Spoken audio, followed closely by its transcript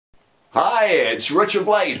Hi, it's Richard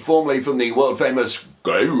Blade, formerly from the world-famous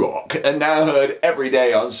Go Rock, and now heard every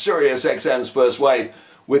day on Sirius XM's First Wave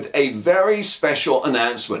with a very special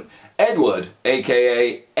announcement. Edward,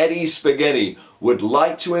 aka Eddie Spaghetti, would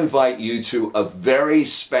like to invite you to a very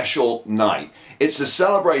special night. It's a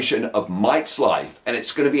celebration of Mike's life, and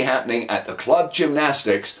it's going to be happening at the Klub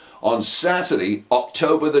Gymnastics on Saturday,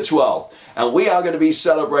 October the 12th. And we are going to be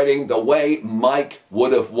celebrating the way Mike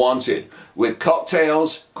would have wanted, with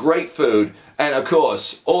cocktails, great food, and of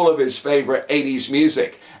course, all of his favorite 80s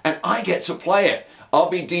music. And I get to play it. I'll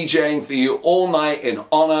be DJing for you all night in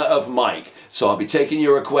honor of Mike. So I'll be taking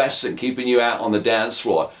your requests and keeping you out on the dance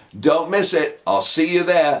floor. Don't miss it. I'll see you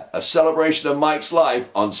there. A celebration of Mike's life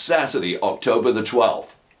on Saturday, October the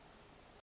 12th.